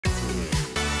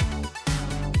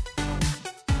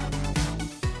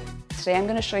Today I'm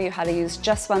going to show you how to use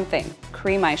just one thing,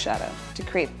 cream eyeshadow, to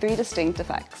create 3 distinct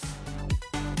effects.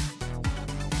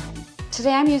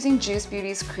 Today I'm using Juice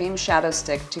Beauty's Cream Shadow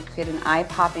Stick to create an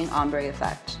eye-popping ombre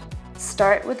effect.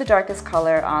 Start with the darkest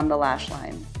color on the lash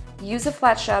line. Use a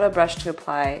flat shadow brush to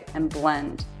apply and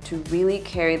blend to really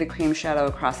carry the cream shadow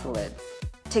across the lid.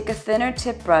 Take a thinner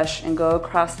tip brush and go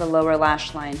across the lower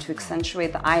lash line to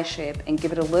accentuate the eye shape and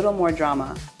give it a little more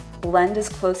drama. Blend as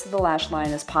close to the lash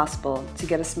line as possible to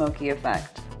get a smoky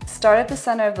effect. Start at the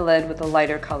center of the lid with a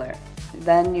lighter color.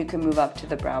 Then you can move up to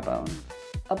the brow bone.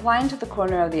 Applying to the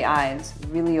corner of the eyes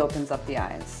really opens up the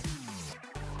eyes.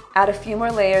 Add a few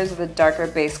more layers of a darker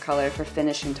base color for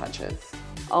finishing touches.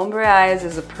 Ombre eyes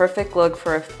is a perfect look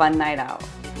for a fun night out.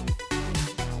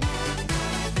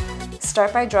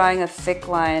 Start by drawing a thick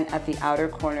line at the outer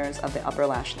corners of the upper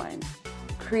lash line.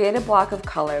 Create a block of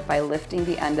color by lifting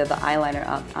the end of the eyeliner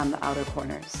up on the outer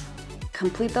corners.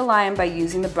 Complete the line by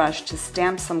using the brush to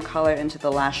stamp some color into the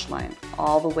lash line,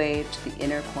 all the way to the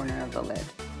inner corner of the lid.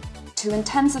 To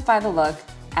intensify the look,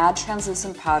 add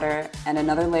translucent powder and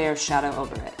another layer of shadow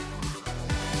over it.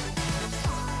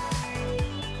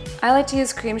 I like to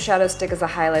use Cream Shadow Stick as a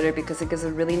highlighter because it gives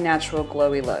a really natural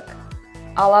glowy look.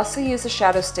 I'll also use the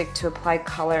shadow stick to apply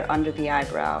color under the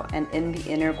eyebrow and in the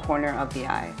inner corner of the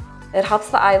eye. It helps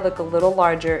the eye look a little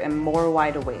larger and more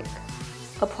wide awake.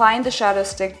 Applying the shadow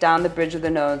stick down the bridge of the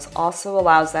nose also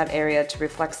allows that area to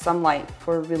reflect some light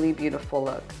for a really beautiful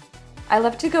look. I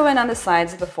love to go in on the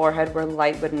sides of the forehead where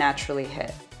light would naturally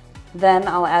hit. Then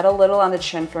I'll add a little on the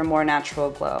chin for a more natural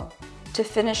glow. To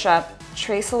finish up,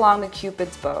 trace along the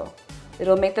Cupid's bow.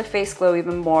 It'll make the face glow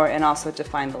even more and also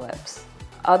define the lips.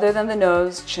 Other than the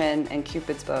nose, chin, and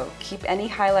Cupid's bow, keep any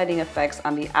highlighting effects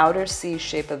on the outer C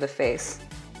shape of the face.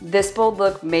 This bold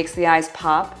look makes the eyes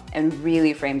pop and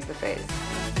really frames the face.